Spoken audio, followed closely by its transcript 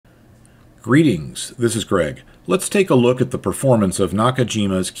Greetings, this is Greg. Let's take a look at the performance of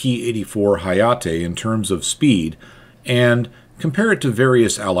Nakajima's Ki-84 Hayate in terms of speed and compare it to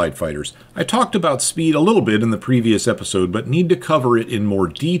various Allied fighters. I talked about speed a little bit in the previous episode, but need to cover it in more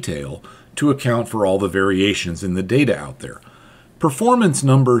detail to account for all the variations in the data out there. Performance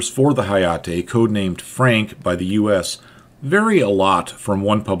numbers for the Hayate, codenamed Frank by the US, vary a lot from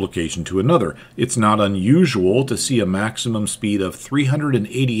one publication to another. It's not unusual to see a maximum speed of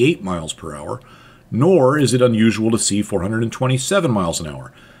 388 miles per hour, nor is it unusual to see 427 miles an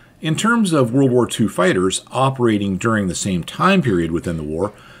hour. In terms of World War II fighters operating during the same time period within the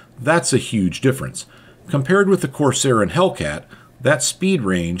war, that's a huge difference. Compared with the Corsair and Hellcat, that speed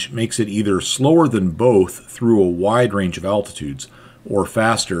range makes it either slower than both through a wide range of altitudes, or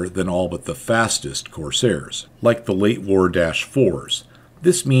faster than all but the fastest Corsairs, like the late war -4s.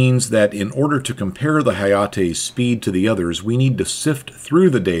 This means that in order to compare the Hayate's speed to the others, we need to sift through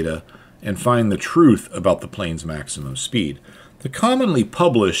the data and find the truth about the plane's maximum speed. The commonly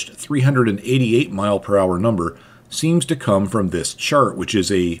published 388 mile per hour number seems to come from this chart, which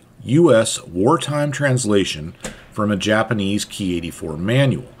is a US wartime translation from a Japanese Ki-84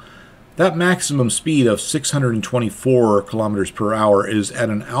 manual. That maximum speed of 624 kilometers per hour is at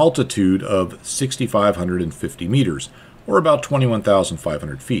an altitude of 6,550 meters, or about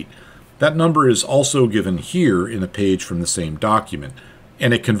 21,500 feet. That number is also given here in a page from the same document,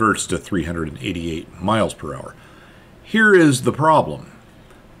 and it converts to 388 miles per hour. Here is the problem.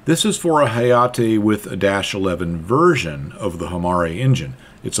 This is for a Hayate with a -11 version of the Hamare engine.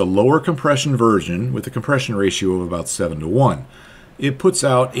 It's a lower compression version with a compression ratio of about 7:1. It puts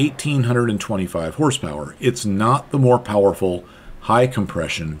out 1,825 horsepower. It's not the more powerful high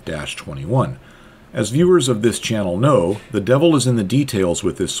compression -21. As viewers of this channel know, the devil is in the details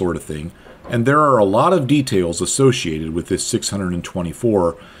with this sort of thing, and there are a lot of details associated with this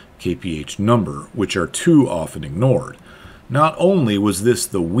 624 kph number, which are too often ignored. Not only was this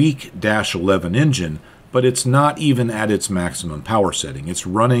the weak -11 engine, but it's not even at its maximum power setting. It's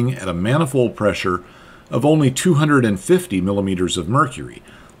running at a manifold pressure of only 250 millimeters of mercury.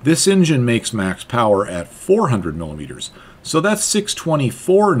 This engine makes max power at 400 millimeters, so that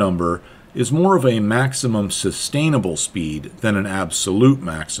 624 number is more of a maximum sustainable speed than an absolute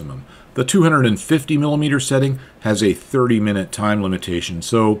maximum. The 250 millimeter setting has a 30-minute time limitation,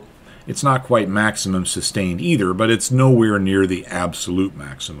 so it's not quite maximum sustained either, but it's nowhere near the absolute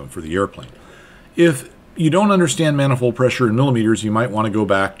maximum for the airplane. If you don't understand manifold pressure in millimeters, you might want to go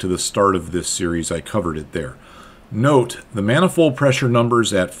back to the start of this series. I covered it there. Note the manifold pressure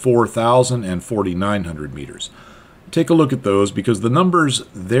numbers at 4,000 and 4,900 meters. Take a look at those because the numbers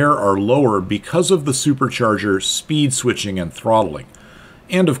there are lower because of the supercharger speed switching and throttling.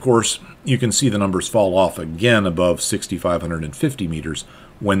 And of course, you can see the numbers fall off again above 6,550 meters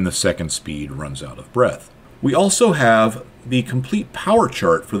when the second speed runs out of breath. We also have the complete power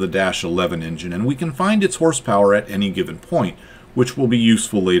chart for the -11 engine, and we can find its horsepower at any given point, which will be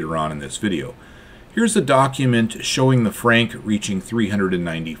useful later on in this video. Here's a document showing the Frank reaching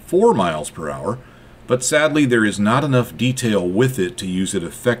 394 miles per hour, but sadly there is not enough detail with it to use it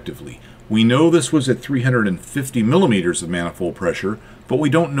effectively. We know this was at 350 millimeters of manifold pressure, but we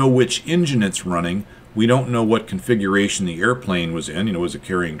don't know which engine it's running. We don't know what configuration the airplane was in, was it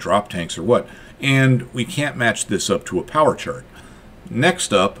carrying drop tanks or what, and we can't match this up to a power chart.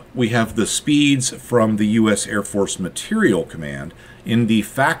 Next up, we have the speeds from the U.S. Air Force Material Command in the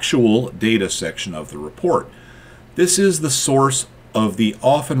factual data section of the report. This is the source of the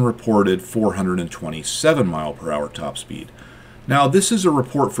often reported 427 mile per hour top speed. Now, this is a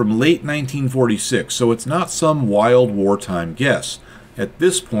report from late 1946, so it's not some wild wartime guess. At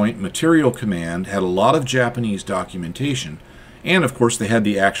this point, Material Command had a lot of Japanese documentation, and of course they had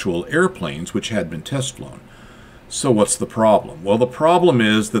the actual airplanes which had been test flown. So what's the problem? Well, the problem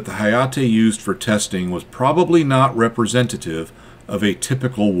is that the Hayate used for testing was probably not representative of a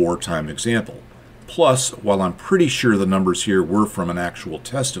typical wartime example. Plus, while I'm pretty sure the numbers here were from an actual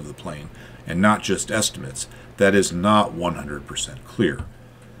test of the plane and not just estimates, that is not 100% clear.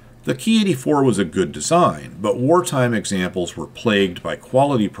 The Ki-84 was a good design, but wartime examples were plagued by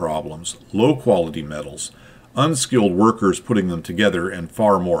quality problems, low quality metals, unskilled workers putting them together, and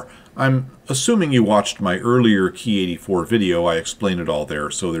far more. I'm assuming you watched my earlier Ki-84 video. I explained it all there,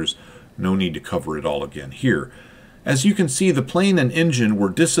 so there's no need to cover it all again here. As you can see, the plane and engine were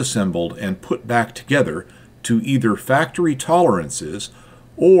disassembled and put back together to either factory tolerances,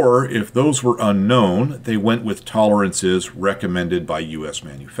 or if those were unknown, they went with tolerances recommended by U.S.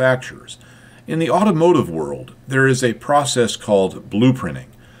 manufacturers. In the automotive world, there is a process called blueprinting.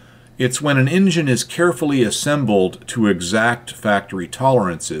 It's when an engine is carefully assembled to exact factory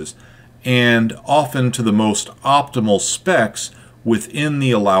tolerances and often to the most optimal specs within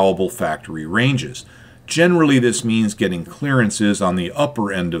the allowable factory ranges. Generally, this means getting clearances on the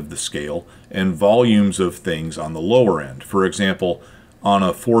upper end of the scale and volumes of things on the lower end. For example, on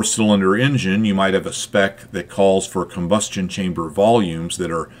a 4-cylinder engine, you might have a spec that calls for combustion chamber volumes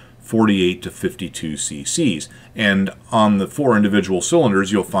that are 48 to 52 cc's, and on the 4 individual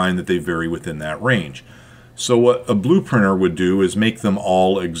cylinders, you'll find that they vary within that range. So what a blueprinter would do is make them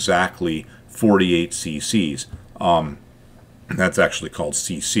all exactly 48 cc's. That's actually called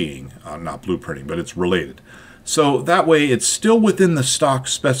CCing, not blueprinting, but it's related. So that way it's still within the stock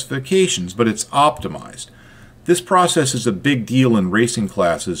specifications, but it's optimized. This process is a big deal in racing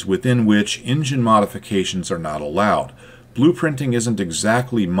classes within which engine modifications are not allowed. Blueprinting isn't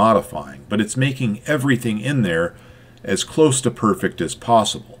exactly modifying, but it's making everything in there as close to perfect as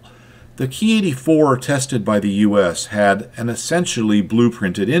possible. The Ki-84 tested by the US had an essentially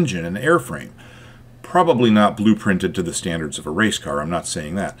blueprinted engine and airframe. Probably not blueprinted to the standards of a race car, I'm not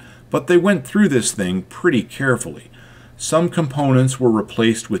saying that, but they went through this thing pretty carefully. Some components were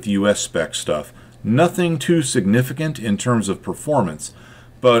replaced with US spec stuff, nothing too significant in terms of performance,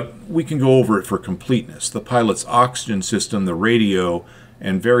 but we can go over it for completeness. The pilot's oxygen system, the radio,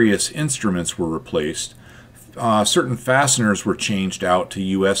 and various instruments were replaced. Certain fasteners were changed out to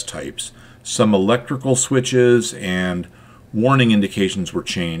US types. Some electrical switches and warning indications were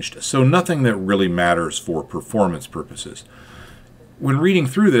changed, so nothing that really matters for performance purposes. When reading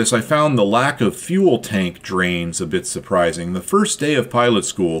through this, I found the lack of fuel tank drains a bit surprising. The first day of pilot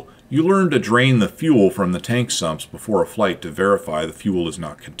school, you learn to drain the fuel from the tank sumps before a flight to verify the fuel is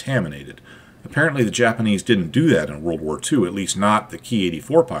not contaminated. Apparently the Japanese didn't do that in World War II, at least not the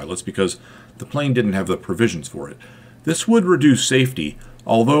Ki-84 pilots, because the plane didn't have the provisions for it. This would reduce safety,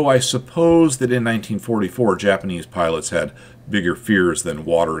 although I suppose that in 1944 Japanese pilots had bigger fears than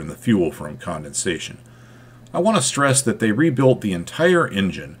water in the fuel from condensation. I want to stress that they rebuilt the entire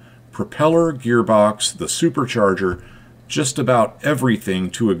engine, propeller, gearbox, the supercharger, just about everything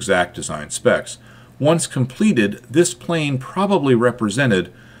to exact design specs. Once completed, this plane probably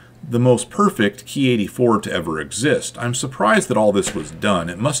represented the most perfect Ki-84 to ever exist. I'm surprised that all this was done.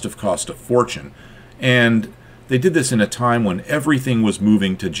 It must have cost a fortune, and they did this in a time when everything was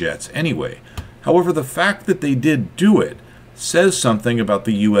moving to jets anyway. However, the fact that they did do it says something about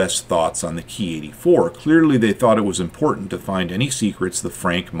the US thoughts on the Ki-84. Clearly they thought it was important to find any secrets the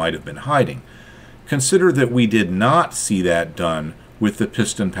Frank might have been hiding. Consider that we did not see that done with the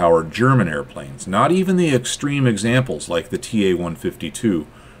piston-powered German airplanes, not even the extreme examples like the TA-152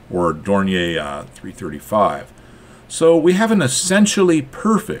 or Dornier 335. So we have an essentially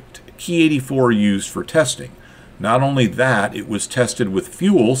perfect Ki-84 used for testing. Not only that, it was tested with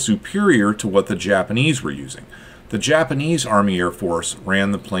fuel superior to what the Japanese were using. The Japanese Army Air Force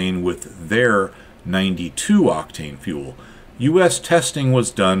ran the plane with their 92 octane fuel. US testing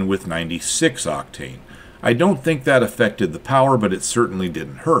was done with 96 octane. I don't think that affected the power, but it certainly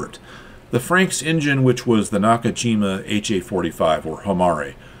didn't hurt. The Frank's engine, which was the Nakajima HA-45 or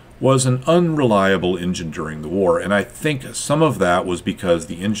Homare, was an unreliable engine during the war, and I think some of that was because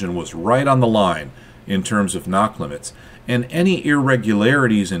the engine was right on the line in terms of knock limits, and any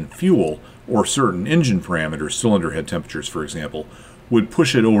irregularities in fuel or certain engine parameters, cylinder head temperatures for example, would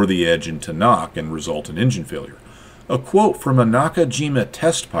push it over the edge into knock and result in engine failure. A quote from a Nakajima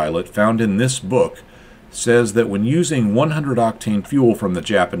test pilot found in this book says that when using 100 octane fuel from the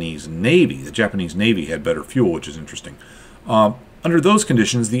Japanese Navy had better fuel, which is interesting. Under those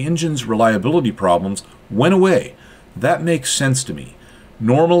conditions, the engine's reliability problems went away. That makes sense to me.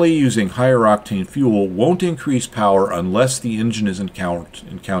 Normally, using higher octane fuel won't increase power unless the engine is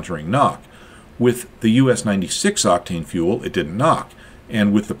encountering knock. With the US 96 octane fuel, it didn't knock,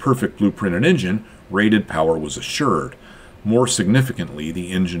 and with the perfect blueprinted engine, rated power was assured. More significantly,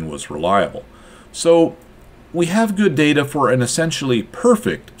 the engine was reliable. So, we have good data for an essentially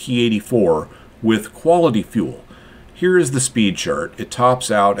perfect Ki-84 with quality fuel. Here is the speed chart. It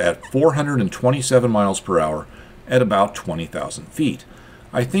tops out at 427 miles per hour at about 20,000 feet.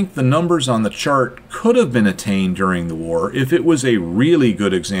 I think the numbers on the chart could have been attained during the war if it was a really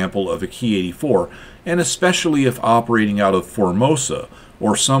good example of a Ki-84, and especially if operating out of Formosa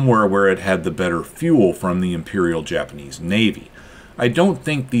or somewhere where it had the better fuel from the Imperial Japanese Navy. I don't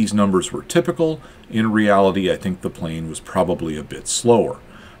think these numbers were typical. In reality, I think the plane was probably a bit slower.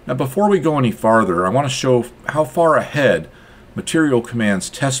 Now, before we go any farther, I want to show how far ahead Material Command's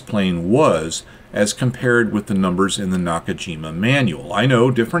test plane was as compared with the numbers in the Nakajima manual. I know,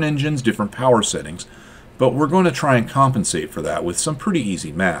 different engines, different power settings, but we're going to try and compensate for that with some pretty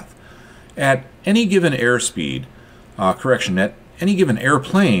easy math. At any given airspeed, at any given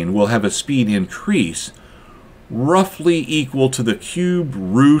airplane will have a speed increase roughly equal to the cubed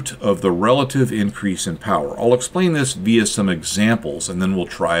root of the relative increase in power. I'll explain this via some examples, and then we'll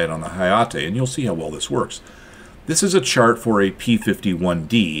try it on the Hayate, and you'll see how well this works. This is a chart for a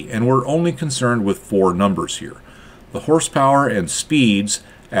P-51D, and we're only concerned with 4 numbers here. The horsepower and speeds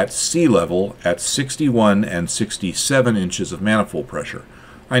at sea level at 61 and 67 inches of manifold pressure.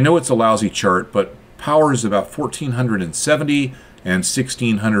 I know it's a lousy chart, but power is about 1,470 and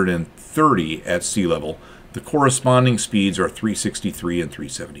 1,630 at sea level. The corresponding speeds are 363 and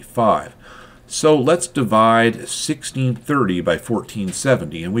 375. So let's divide 1630 by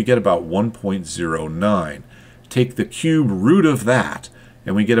 1470, and we get about 1.09. Take the cube root of that,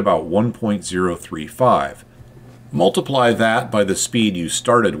 and we get about 1.035. Multiply that by the speed you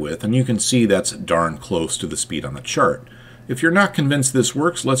started with, and you can see that's darn close to the speed on the chart. If you're not convinced this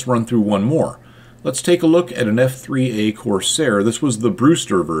works, let's run through one more. Let's take a look at an F-3A Corsair. This was the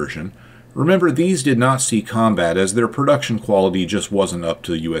Brewster version. Remember, these did not see combat as their production quality just wasn't up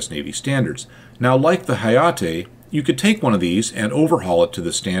to U.S. Navy standards. Now, like the Hayate, you could take one of these and overhaul it to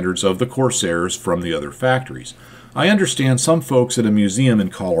the standards of the Corsairs from the other factories. I understand some folks at a museum in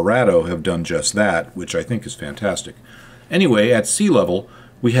Colorado have done just that, which I think is fantastic. Anyway, at sea level,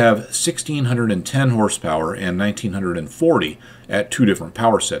 we have 1,610 horsepower and 1,940 at 2 different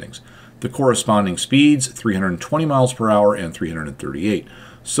power settings. The corresponding speeds, 320 miles per hour and 338.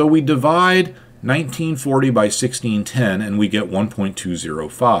 So we divide 1940 by 1610 and we get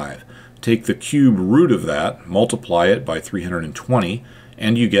 1.205. Take the cube root of that, multiply it by 320,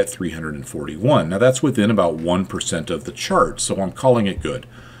 and you get 341. Now that's within about 1% of the chart, so I'm calling it good.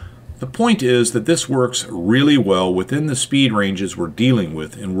 The point is that this works really well within the speed ranges we're dealing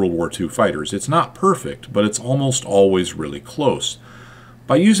with in World War II fighters. It's not perfect, but it's almost always really close.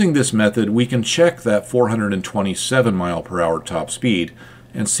 By using this method, we can check that 427 mile per hour top speed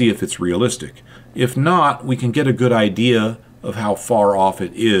and see if it's realistic. If not, we can get a good idea of how far off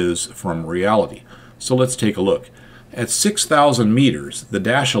it is from reality. So let's take a look. At 6,000 meters, the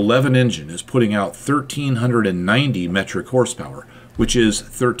Dash 11 engine is putting out 1,390 metric horsepower, which is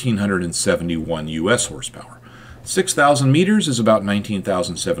 1,371 U.S. horsepower. 6,000 meters is about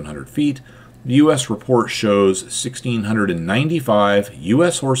 19,700 feet. The U.S. report shows 1,695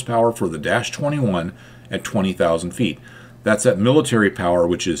 U.S. horsepower for the Dash 21 at 20,000 feet. That's at military power,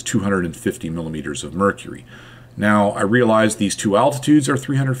 which is 250 millimeters of mercury. Now, I realize these two altitudes are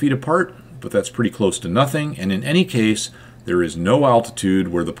 300 feet apart, but that's pretty close to nothing, and in any case, there is no altitude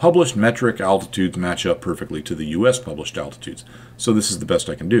where the published metric altitudes match up perfectly to the U.S. published altitudes. So this is the best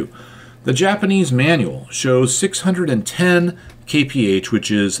I can do. The Japanese manual shows 610 kph, which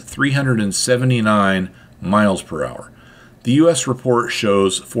is 379 miles per hour. The U.S. report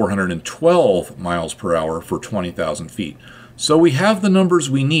shows 412 miles per hour for 20,000 feet. So we have the numbers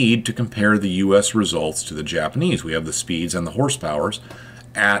we need to compare the U.S. results to the Japanese. We have the speeds and the horsepowers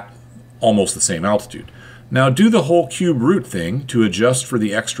at almost the same altitude. Now do the whole cube root thing to adjust for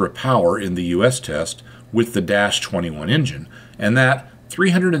the extra power in the U.S. test with the Dash 21 engine, and that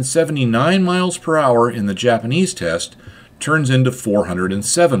 379 miles per hour in the Japanese test turns into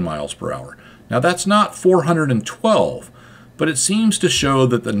 407 miles per hour. Now that's not 412, but it seems to show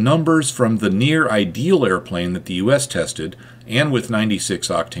that the numbers from the near ideal airplane that the U.S. tested, and with 96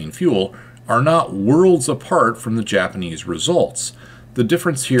 octane fuel, are not worlds apart from the Japanese results. The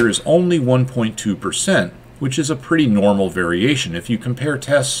difference here is only 1.2%, which is a pretty normal variation. If you compare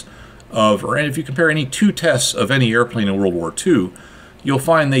tests of, or if you compare any 2 tests of any airplane in World War II, you'll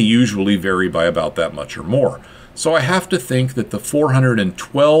find they usually vary by about that much or more. So I have to think that the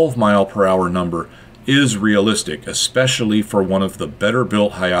 412 mile per hour number is realistic, especially for one of the better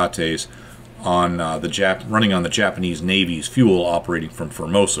built Hayates on running on the Japanese Navy's fuel operating from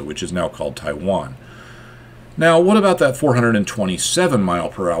Formosa, which is now called Taiwan. Now, what about that 427 mile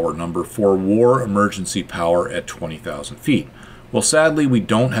per hour number for war emergency power at 20,000 feet? Well, sadly, we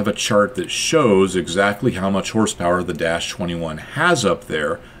don't have a chart that shows exactly how much horsepower the Dash 21 has up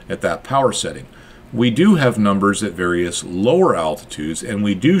there at that power setting. We do have numbers at various lower altitudes, and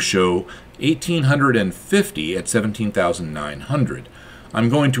we do show 1,850 at 17,900. I'm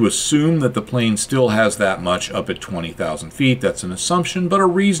going to assume that the plane still has that much up at 20,000 feet. That's an assumption, but a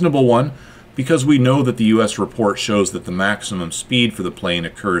reasonable one, because we know that the U.S. report shows that the maximum speed for the plane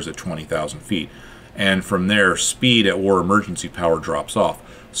occurs at 20,000 feet. And from there, speed at war emergency power drops off.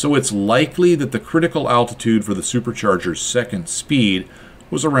 So it's likely that the critical altitude for the supercharger's second speed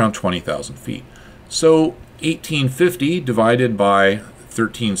was around 20,000 feet. So 1850 divided by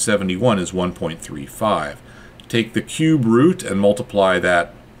 1371 is 1.35. Take the cube root and multiply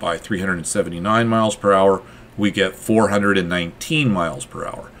that by 379 miles per hour. we get 419 miles per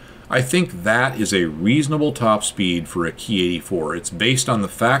hour. I think that is a reasonable top speed for a Ki-84. It's based on the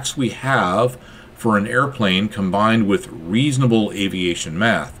facts we have for an airplane combined with reasonable aviation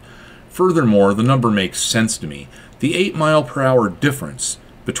math. Furthermore, the number makes sense to me. The 8 mile per hour difference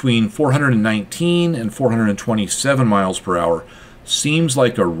between 419 and 427 miles per hour seems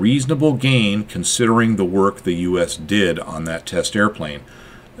like a reasonable gain considering the work the US did on that test airplane,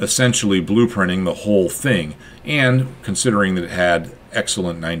 essentially blueprinting the whole thing, and considering that it had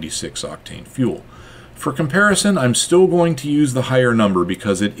excellent 96 octane fuel. For comparison, I'm still going to use the higher number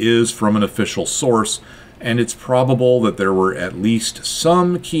because it is from an official source, and it's probable that there were at least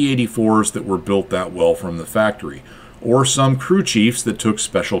some Ki-84s that were built that well from the factory, or some crew chiefs that took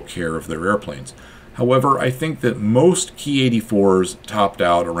special care of their airplanes. However, I think that most Ki-84s topped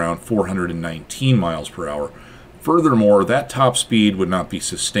out around 419 miles per hour. Furthermore, that top speed would not be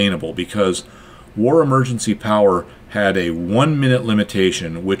sustainable because War Emergency Power had a 1 minute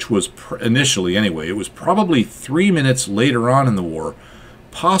limitation, which was initially anyway, it was probably 3 minutes later on in the war,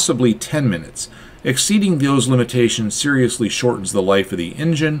 possibly 10 minutes. Exceeding those limitations seriously shortens the life of the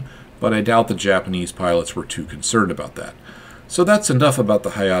engine, but I doubt the Japanese pilots were too concerned about that. So that's enough about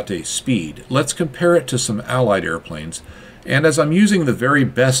the Hayate's speed. Let's compare it to some Allied airplanes, and as I'm using the very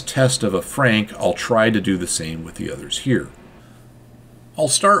best test of a Frank, I'll try to do the same with the others here. I'll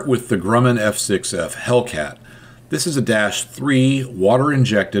start with the Grumman F6F Hellcat. This is a Dash 3, water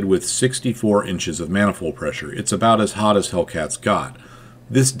injected with 64 inches of manifold pressure. It's about as hot as Hellcats got.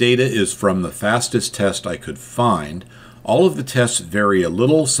 This data is from the fastest test I could find. All of the tests vary a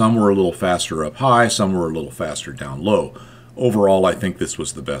little. Some were a little faster up high, some were a little faster down low. Overall, I think this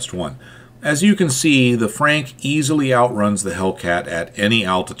was the best one. As you can see, the Frank easily outruns the Hellcat at any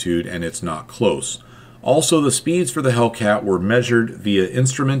altitude, and it's not close. Also, the speeds for the Hellcat were measured via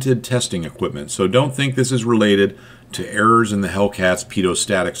instrumented testing equipment, so don't think this is related to errors in the Hellcat's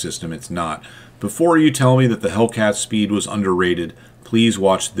pitot-static system. It's not. Before you tell me that the Hellcat speed was underrated, please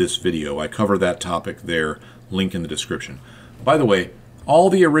watch this video. I cover that topic there, link in the description. By the way,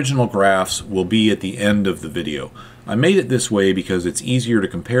 all the original graphs will be at the end of the video. I made it this way because it's easier to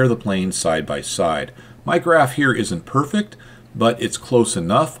compare the planes side by side. My graph here isn't perfect, but it's close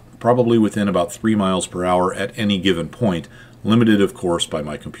enough, probably within about 3 miles per hour at any given point, limited of course by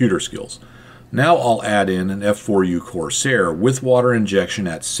my computer skills. Now I'll add in an F4U Corsair with water injection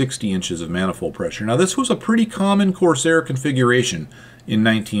at 60 inches of manifold pressure. Now this was a pretty common Corsair configuration in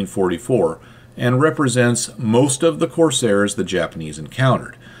 1944 and represents most of the Corsairs the Japanese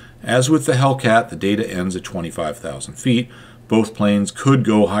encountered. As with the Hellcat, the data ends at 25,000 feet. Both planes could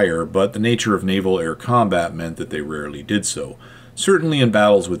go higher, but the nature of naval air combat meant that they rarely did so. Certainly in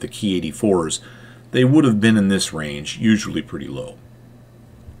battles with the Ki-84s, they would have been in this range, usually pretty low.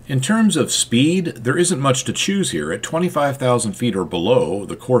 In terms of speed, there isn't much to choose here. At 25,000 feet or below,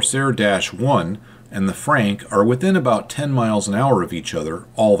 the Corsair Dash 1 and the Frank are within about 10 miles an hour of each other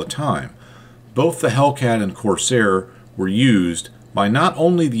all the time. Both the Hellcat and Corsair were used by not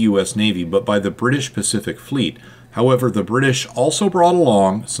only the US Navy, but by the British Pacific Fleet. However, the British also brought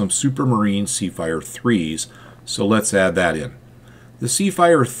along some Supermarine Seafire 3s, so let's add that in. The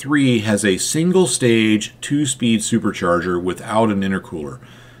Seafire 3 has a single-stage, 2-speed supercharger without an intercooler.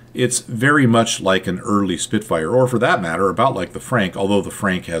 It's very much like an early Spitfire, or for that matter, about like the Frank, although the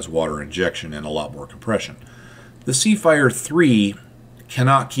Frank has water injection and a lot more compression. The Seafire 3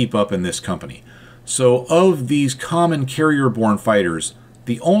 cannot keep up in this company. So of these common carrier-borne fighters,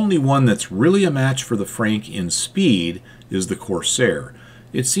 the only one that's really a match for the Frank in speed is the Corsair.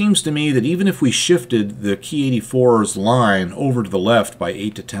 It seems to me that even if we shifted the Ki-84's line over to the left by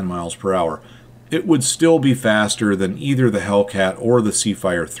 8 to 10 miles per hour, it would still be faster than either the Hellcat or the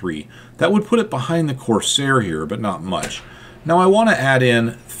Seafire 3. That would put it behind the Corsair here, but not much. Now I want to add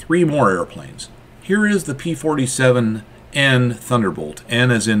in 3 more airplanes. Here is the P-47N Thunderbolt,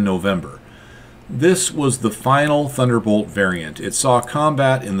 N as in November. This was the final Thunderbolt variant. It saw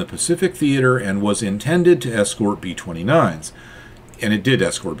combat in the Pacific Theater and was intended to escort B-29s. And it did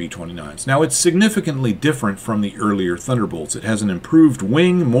escort B-29s. Now it's significantly different from the earlier Thunderbolts. It has an improved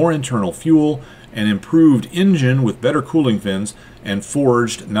wing, more internal fuel, an improved engine with better cooling fins, and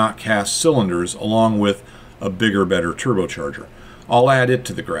forged, not cast cylinders, along with a bigger, better turbocharger. I'll add it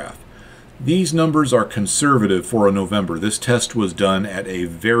to the graph. These numbers are conservative for a November. This test was done at a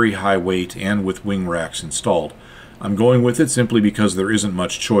very high weight and with wing racks installed. I'm going with it simply because there isn't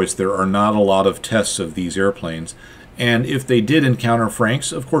much choice. There are not a lot of tests of these airplanes. And if they did encounter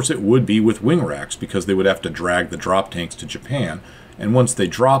Franks, of course it would be with wing racks because they would have to drag the drop tanks to Japan. And once they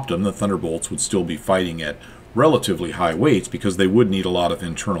dropped them, the Thunderbolts would still be fighting at relatively high weights because they would need a lot of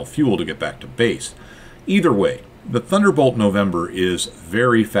internal fuel to get back to base. Either way, the Thunderbolt November is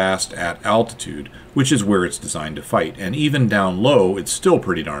very fast at altitude, which is where it's designed to fight, and even down low, it's still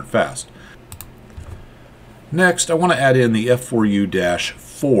pretty darn fast. Next, I want to add in the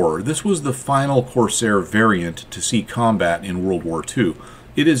F4U-4. This was the final Corsair variant to see combat in World War II.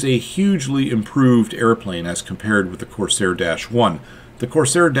 It is a hugely improved airplane as compared with the Corsair-1. The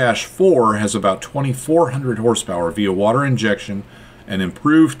Corsair-4 has about 2,400 horsepower via water injection, an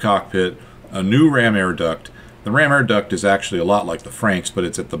improved cockpit, a new ram air duct. The ram air duct is actually a lot like the Franks, but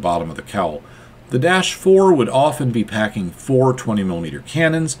it's at the bottom of the cowl. The Dash 4 would often be packing 4 20mm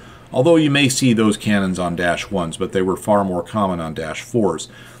cannons, although you may see those cannons on Dash 1s, but they were far more common on Dash 4s.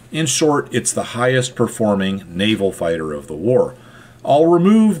 In short, it's the highest performing naval fighter of the war. I'll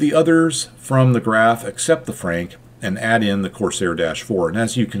remove the others from the graph except the Frank and add in the Corsair-4. And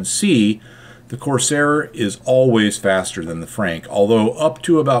as you can see, the Corsair is always faster than the Frank, although up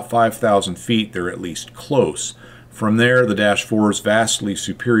to about 5,000 feet they're at least close. From there, the Dash 4's vastly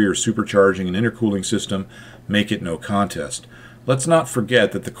superior supercharging and intercooling system make it no contest. Let's not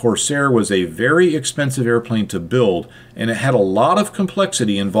forget that the Corsair was a very expensive airplane to build, and it had a lot of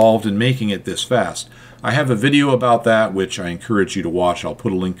complexity involved in making it this fast. I have a video about that which I encourage you to watch. I'll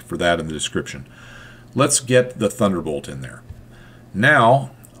put a link for that in the description. Let's get the Thunderbolt in there.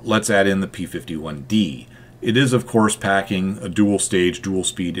 Now, let's add in the P-51D. It is, of course, packing a dual-stage,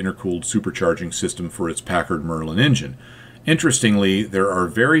 dual-speed intercooled supercharging system for its Packard Merlin engine. Interestingly, there are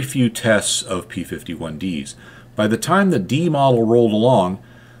very few tests of P-51Ds. By the time the D model rolled along,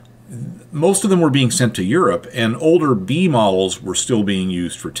 most of them were being sent to Europe, and older B models were still being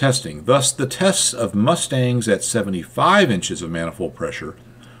used for testing. Thus, the tests of Mustangs at 75 inches of manifold pressure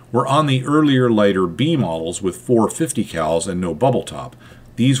were on the earlier, lighter B models with 450 cals and no bubble top.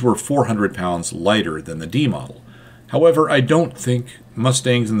 These were 400 pounds lighter than the D model. However, I don't think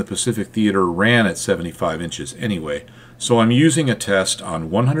Mustangs in the Pacific Theater ran at 75 inches anyway, so I'm using a test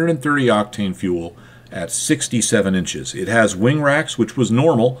on 130 octane fuel at 67 inches. It has wing racks, which was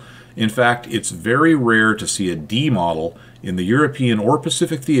normal. In fact, it's very rare to see a D model in the European or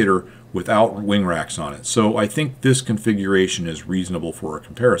Pacific Theater without wing racks on it, so I think this configuration is reasonable for a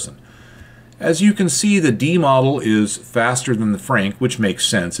comparison. As you can see, the D model is faster than the Frank, which makes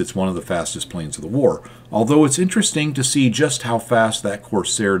sense. It's one of the fastest planes of the war. Although it's interesting to see just how fast that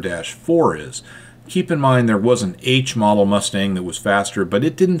Corsair-4 is. Keep in mind there was an H model Mustang that was faster, but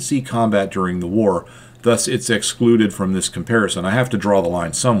it didn't see combat during the war, thus it's excluded from this comparison. I have to draw the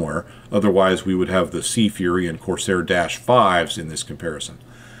line somewhere, otherwise we would have the Sea Fury and Corsair-5s in this comparison.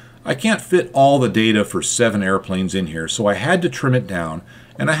 I can't fit all the data for 7 airplanes in here, so I had to trim it down,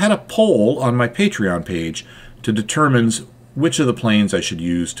 and I had a poll on my Patreon page to determine which of the planes I should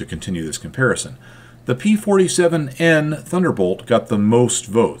use to continue this comparison. The P-47N Thunderbolt got the most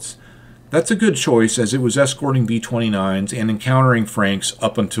votes. That's a good choice, as it was escorting B-29s and encountering Franks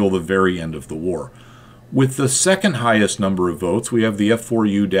up until the very end of the war. With the second highest number of votes, we have the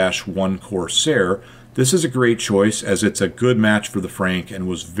F4U-1 Corsair. This is a great choice, as it's a good match for the Frank and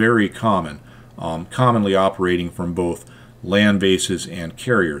was very common, commonly operating from both land bases and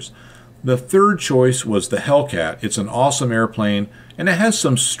carriers. The third choice was the Hellcat. It's an awesome airplane, and it has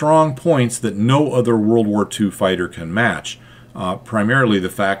some strong points that no other World War II fighter can match. Primarily the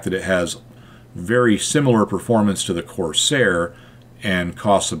fact that it has very similar performance to the Corsair and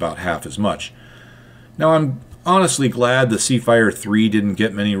costs about half as much. Now, I'm honestly glad the Seafire 3 didn't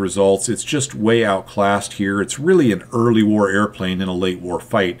get many results. It's just way outclassed here. It's really an early war airplane in a late war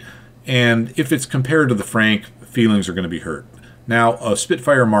fight, and if it's compared to the Frank, feelings are going to be hurt. Now, a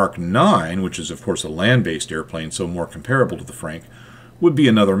Spitfire Mark 9, which is of course a land-based airplane, so more comparable to the Frank, would be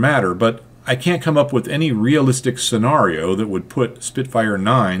another matter, but I can't come up with any realistic scenario that would put Spitfire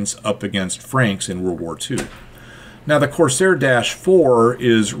 9s up against Franks in World War II. Now, the Corsair-4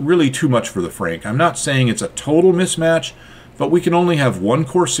 is really too much for the Frank. I'm not saying it's a total mismatch, but we can only have one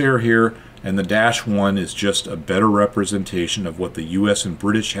Corsair here, and the Dash 1 is just a better representation of what the US and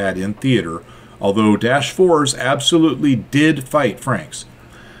British had in theater, although Dash 4s absolutely did fight Franks.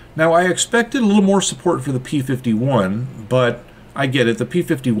 Now, I expected a little more support for the P-51, but I get it. The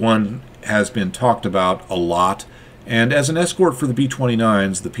P-51 has been talked about a lot, and as an escort for the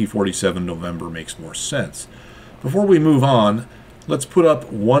B-29s, the P-47 November makes more sense. Before we move on, let's put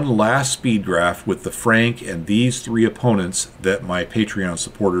up one last speed graph with the Frank and these 3 opponents that my Patreon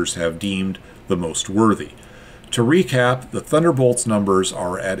supporters have deemed the most worthy. To recap, the Thunderbolt's numbers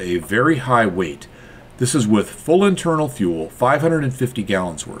are at a very high weight. This is with full internal fuel, 550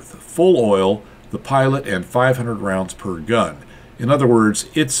 gallons worth, full oil, the pilot, and 500 rounds per gun. In other words,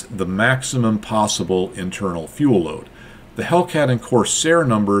 it's the maximum possible internal fuel load. The Hellcat and Corsair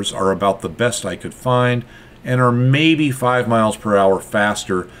numbers are about the best I could find and are maybe 5 miles per hour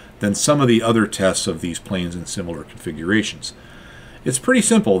faster than some of the other tests of these planes in similar configurations. It's pretty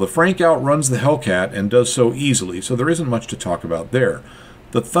simple. The Frank outruns the Hellcat and does so easily, so there isn't much to talk about there.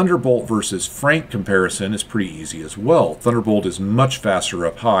 The Thunderbolt versus Frank comparison is pretty easy as well. Thunderbolt is much faster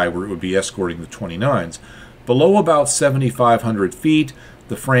up high, where it would be escorting the 29s. Below about 7,500 feet,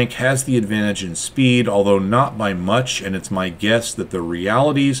 the Frank has the advantage in speed, although not by much, and it's my guess that the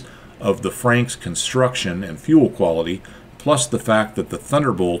realities of the Frank's construction and fuel quality, plus the fact that the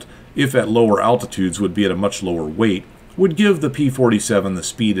Thunderbolt, if at lower altitudes, would be at a much lower weight, would give the P-47 the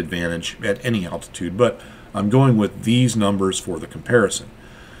speed advantage at any altitude, but I'm going with these numbers for the comparison.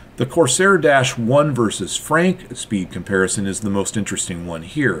 The Corsair-1 versus Frank speed comparison is the most interesting one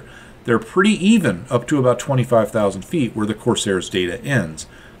here. They're pretty even up to about 25,000 feet where the Corsair's data ends.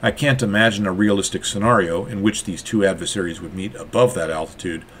 I can't imagine a realistic scenario in which these two adversaries would meet above that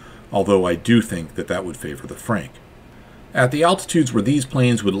altitude, although I do think that that would favor the Frank. At the altitudes where these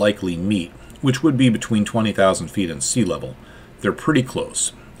planes would likely meet, which would be between 20,000 feet and sea level, they're pretty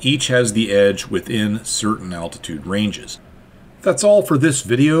close. Each has the edge within certain altitude ranges. That's all for this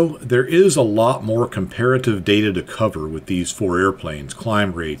video. There is a lot more comparative data to cover with these four airplanes: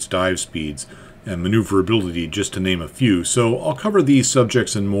 climb rates, dive speeds, and maneuverability, just to name a few, so I'll cover these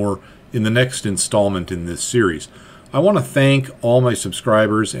subjects and more in the next installment in this series. I want to thank all my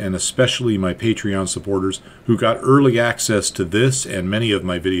subscribers and especially my Patreon supporters who got early access to this and many of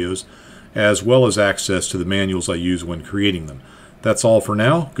my videos, as well as access to the manuals I use when creating them. That's all for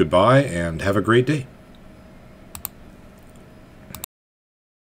now. Goodbye and have a great day.